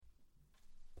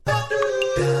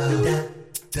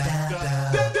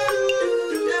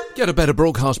Get a Better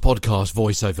Broadcast podcast,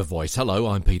 voice over voice. Hello,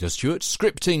 I'm Peter Stewart,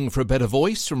 scripting for a better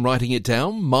voice, from writing it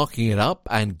down, marking it up,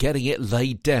 and getting it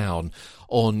laid down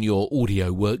on your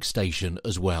audio workstation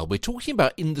as well. We're talking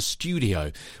about in the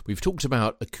studio. We've talked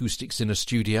about acoustics in a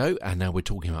studio, and now we're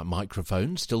talking about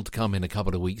microphones. Still to come in a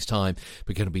couple of weeks' time,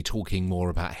 we're going to be talking more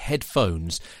about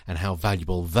headphones and how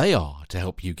valuable they are to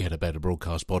help you get a better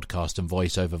broadcast podcast and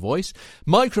voice over voice.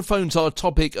 Microphones are a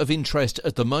topic of interest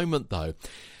at the moment, though.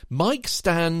 Mic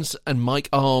stands and mic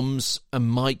arms and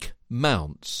mic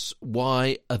mounts,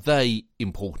 why are they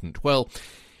important? Well,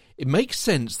 it makes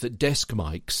sense that desk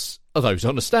mics are those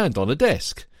on a stand on a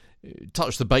desk.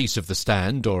 Touch the base of the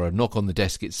stand or a knock on the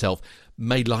desk itself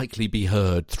may likely be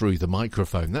heard through the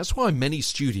microphone. That's why many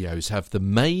studios have the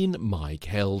main mic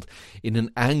held in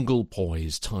an angle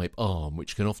poise type arm,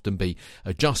 which can often be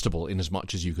adjustable in as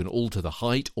much as you can alter the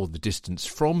height or the distance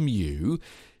from you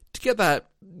to get that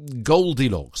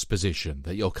Goldilocks position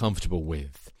that you're comfortable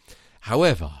with.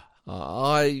 However,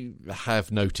 I have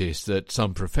noticed that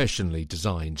some professionally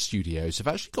designed studios have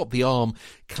actually got the arm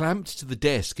clamped to the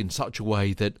desk in such a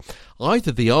way that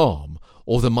either the arm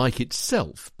or the mic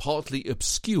itself partly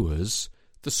obscures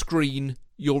the screen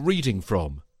you're reading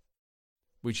from,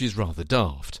 which is rather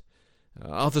daft.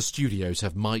 Other studios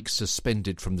have mics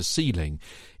suspended from the ceiling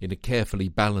in a carefully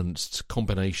balanced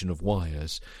combination of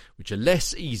wires, which are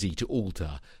less easy to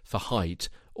alter for height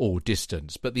or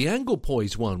distance. But the angle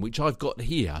poise one, which I've got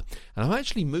here, and I'm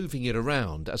actually moving it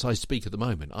around as I speak at the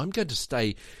moment. I'm going to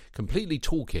stay completely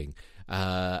talking,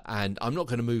 and I'm not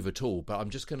going to move at all, but I'm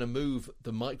just going to move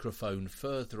the microphone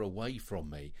further away from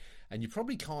me. And you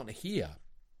probably can't hear.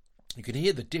 You can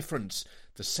hear the difference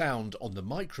the sound on the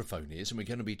microphone is, and we're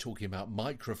going to be talking about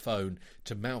microphone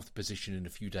to mouth position in a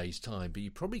few days' time, but you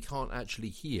probably can't actually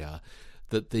hear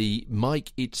that the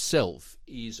mic itself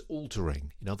is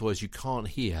altering. In other words, you can't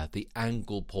hear the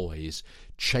angle poise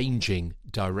changing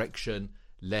direction,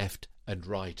 left and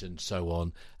right and so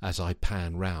on as I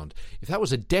pan round. If that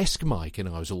was a desk mic and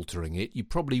I was altering it, you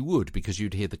probably would, because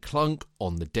you'd hear the clunk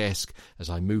on the desk as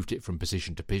I moved it from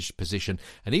position to position.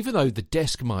 And even though the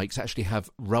desk mics actually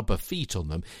have rubber feet on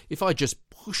them, if I just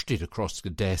pushed it across the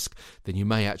desk, then you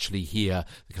may actually hear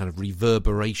the kind of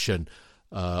reverberation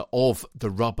of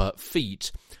the rubber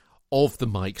feet of the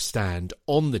mic stand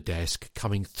on the desk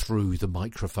coming through the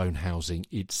microphone housing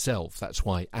itself. That's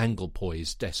why angle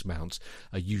poise desk mounts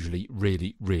are usually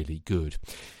really, really good.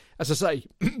 As I say,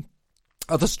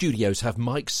 other studios have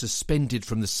mics suspended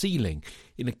from the ceiling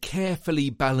in a carefully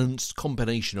balanced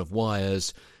combination of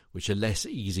wires, which are less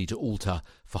easy to alter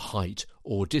for height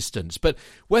or distance. But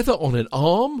whether on an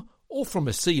arm or from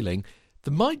a ceiling,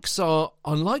 the mics are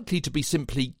unlikely to be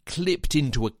simply clipped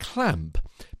into a clamp,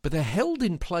 but they're held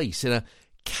in place in a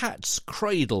cat's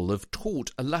cradle of taut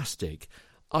elastic.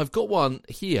 I've got one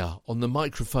here on the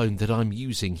microphone that I'm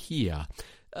using here.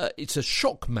 It's a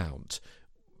shock mount.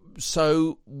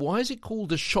 So why is it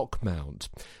called a shock mount?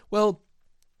 Well,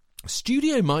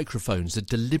 studio microphones are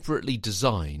deliberately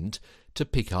designed to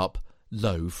pick up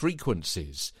low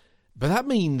frequencies, but that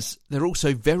means they're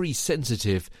also very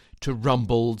sensitive to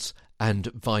rumbles and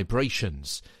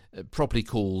vibrations, properly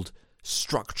called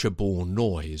structure-borne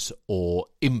noise or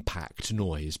impact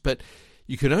noise. But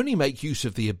you can only make use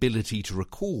of the ability to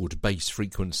record bass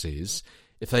frequencies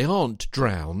if they aren't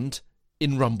drowned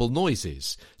in rumble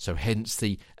noises. So hence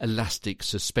the elastic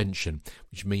suspension,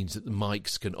 which means that the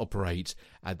mics can operate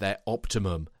at their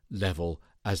optimum level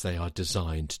as they are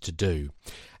designed to do.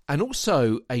 And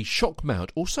also, a shock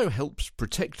mount also helps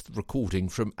protect the recording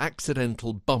from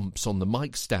accidental bumps on the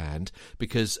mic stand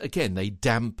because, again, they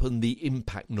dampen the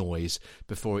impact noise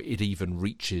before it even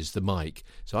reaches the mic.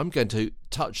 So I'm going to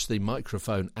touch the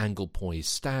microphone angle poise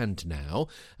stand now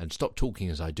and stop talking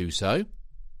as I do so.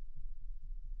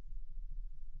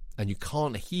 And you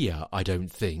can't hear, I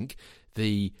don't think,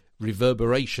 the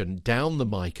reverberation down the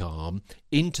mic arm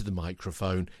into the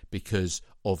microphone because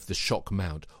of the shock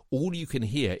mount. All you can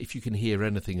hear, if you can hear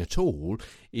anything at all,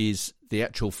 is the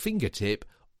actual fingertip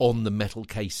on the metal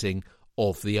casing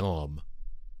of the arm.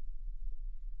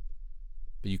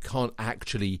 But you can't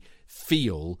actually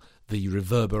feel the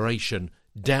reverberation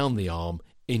down the arm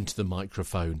into the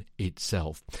microphone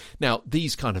itself. Now,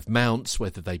 these kind of mounts,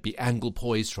 whether they be angle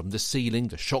poised from the ceiling,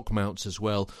 the shock mounts as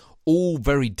well, all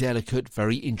very delicate,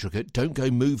 very intricate. Don't go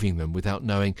moving them without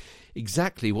knowing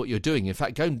exactly what you're doing. In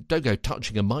fact, don't go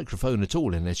touching a microphone at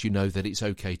all unless you know that it's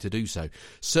okay to do so.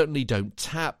 Certainly don't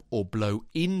tap or blow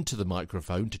into the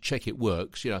microphone to check it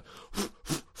works.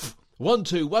 1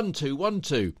 2 1 2 1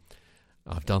 2.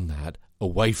 I've done that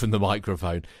away from the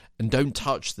microphone. And don't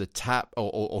touch the tap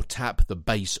or tap the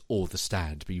base or the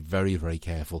stand. Be very, very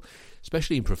careful.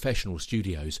 Especially in professional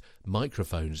studios,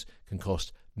 microphones can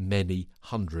cost many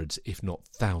hundreds, if not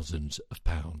thousands of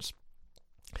pounds.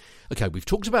 Okay, we've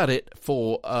talked about it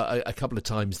for a couple of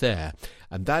times there,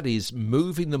 and that is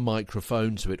moving the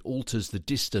microphone so it alters the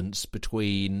distance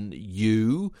between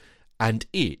you and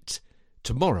it.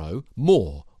 Tomorrow,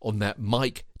 more on that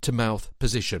mic-to-mouth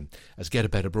position as Get a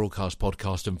Better Broadcast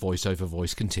podcast and Voice Over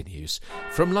Voice continues.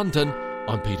 From London,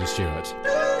 I'm Peter Stewart.